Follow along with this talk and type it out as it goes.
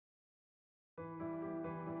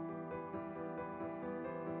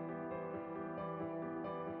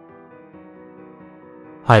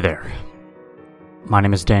Hi there. My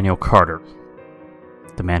name is Daniel Carter,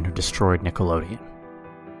 the man who destroyed Nickelodeon.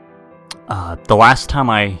 The last time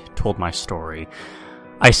I told my story,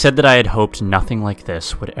 I said that I had hoped nothing like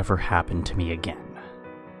this would ever happen to me again.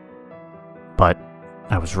 But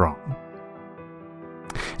I was wrong.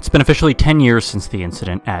 It's been officially 10 years since the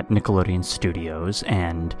incident at Nickelodeon Studios,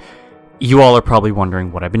 and you all are probably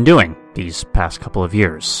wondering what I've been doing these past couple of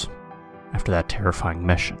years after that terrifying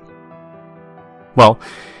mission. Well,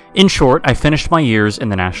 in short, I finished my years in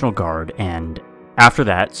the National Guard, and after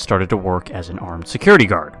that started to work as an armed security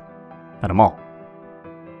guard at a mall.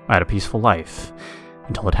 I had a peaceful life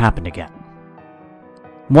until it happened again.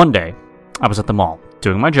 One day, I was at the mall,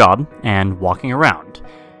 doing my job and walking around.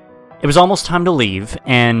 It was almost time to leave,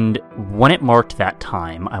 and when it marked that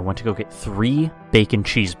time, I went to go get 3 bacon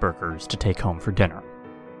cheeseburgers to take home for dinner.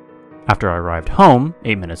 After I arrived home,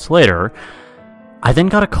 8 minutes later, I then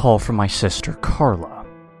got a call from my sister, Carla.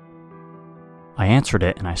 I answered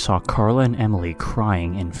it, and I saw Carla and Emily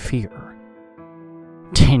crying in fear.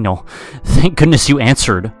 "Daniel, thank goodness you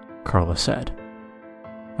answered," Carla said.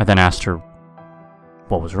 I then asked her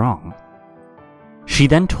what was wrong. She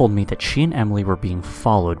then told me that she and Emily were being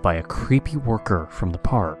followed by a creepy worker from the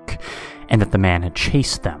park, and that the man had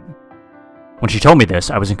chased them. When she told me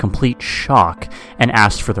this, I was in complete shock and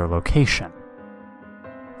asked for their location.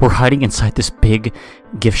 "We're hiding inside this big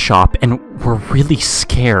gift shop, and we're really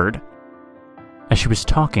scared." As she was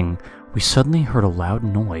talking, we suddenly heard a loud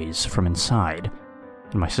noise from inside,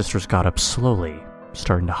 and my sisters got up slowly,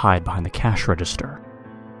 starting to hide behind the cash register.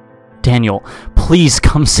 "Daniel, please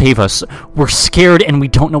come save us. We're scared and we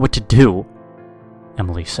don't know what to do,"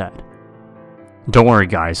 Emily said. "Don't worry,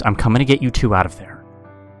 guys. I'm coming to get you 2 out of there."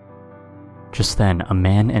 Just then, a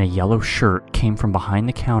man in a yellow shirt came from behind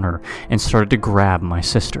the counter and started to grab my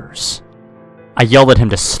sisters. I yelled at him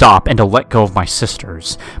to stop and to let go of my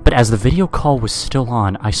sisters, but as the video call was still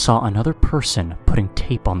on, I saw another person putting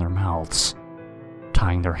tape on their mouths,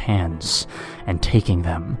 tying their hands, and taking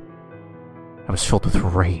them. I was filled with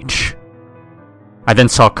rage. I then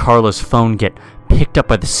saw Carla's phone get picked up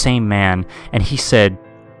by the same man, and he said,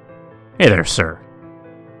 "Hey there, sir.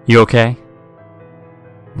 You okay?"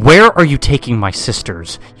 "Where are you taking my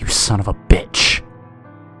sisters, you son of a bitch?"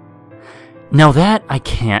 "Now that I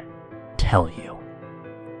can't tell you.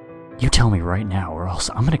 You tell me right now, or else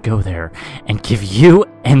I'm gonna go there and give you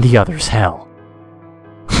and the others hell."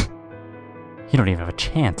 "You don't even have a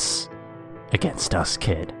chance against us,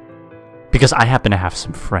 kid. Because I happen to have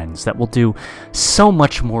some friends that will do so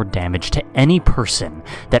much more damage to any person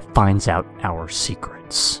that finds out our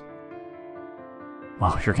secrets."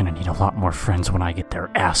 "Well, you're gonna need a lot more friends when I get there,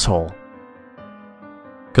 asshole.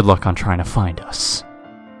 Good luck on trying to find us.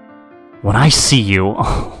 When I see you,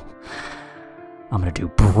 I'm gonna do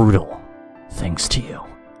brutal things to you.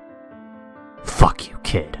 Fuck you,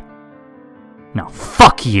 kid. Now,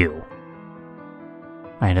 fuck you!"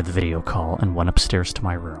 I ended the video call and went upstairs to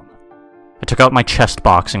my room. I took out my chest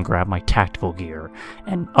box and grabbed my tactical gear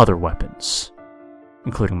and other weapons,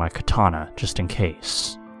 including my katana, just in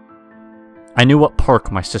case. I knew what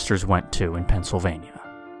park my sisters went to in Pennsylvania,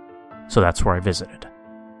 so that's where I visited.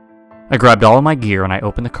 I grabbed all of my gear and I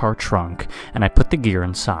opened the car trunk and I put the gear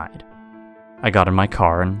inside. I got in my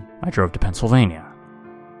car and I drove to Pennsylvania.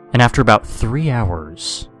 And after about 3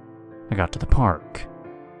 hours, I got to the park.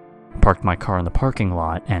 I parked my car in the parking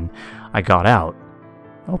lot and I got out,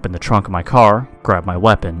 opened the trunk of my car, grabbed my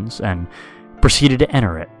weapons, and proceeded to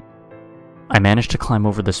enter it. I managed to climb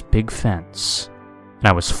over this big fence, and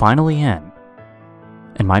I was finally in,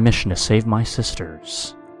 and my mission to save my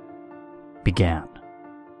sisters began.